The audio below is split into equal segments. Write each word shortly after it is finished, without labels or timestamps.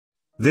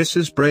This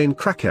is Brain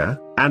Cracker,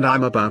 and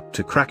I'm about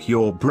to crack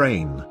your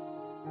brain.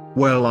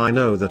 Well, I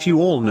know that you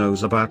all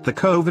knows about the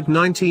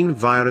COVID-19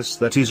 virus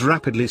that is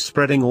rapidly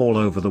spreading all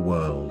over the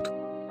world.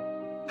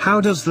 How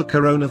does the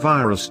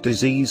coronavirus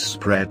disease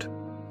spread?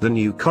 The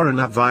new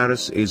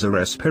coronavirus is a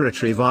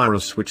respiratory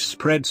virus which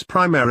spreads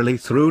primarily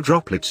through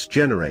droplets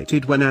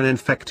generated when an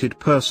infected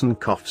person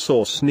coughs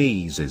or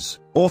sneezes,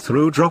 or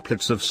through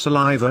droplets of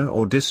saliva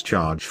or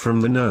discharge from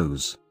the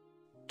nose.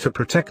 To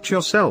protect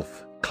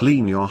yourself,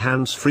 clean your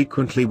hands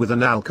frequently with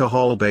an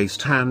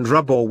alcohol-based hand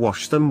rub or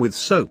wash them with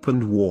soap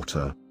and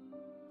water.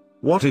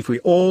 What if we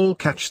all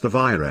catch the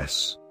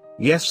virus?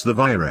 Yes, the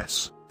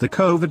virus, the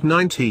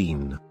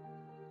COVID-19.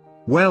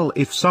 Well,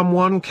 if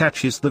someone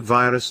catches the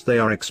virus, they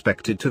are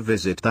expected to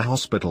visit the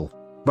hospital.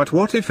 But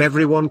what if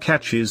everyone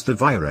catches the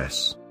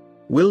virus?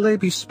 Will there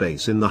be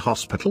space in the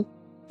hospital?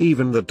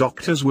 Even the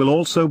doctors will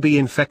also be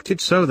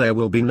infected, so there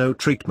will be no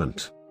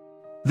treatment.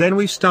 Then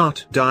we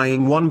start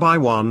dying one by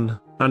one,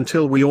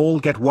 until we all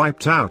get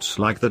wiped out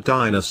like the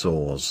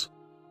dinosaurs.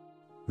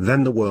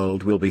 Then the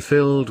world will be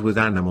filled with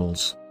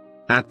animals.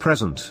 At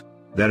present,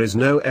 there is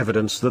no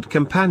evidence that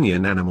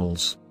companion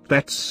animals,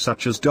 pets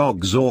such as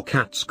dogs or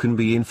cats, can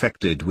be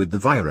infected with the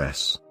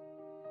virus.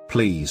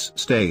 Please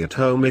stay at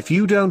home if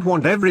you don't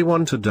want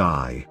everyone to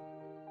die.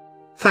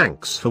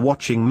 Thanks for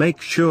watching.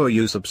 Make sure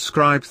you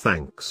subscribe.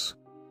 Thanks.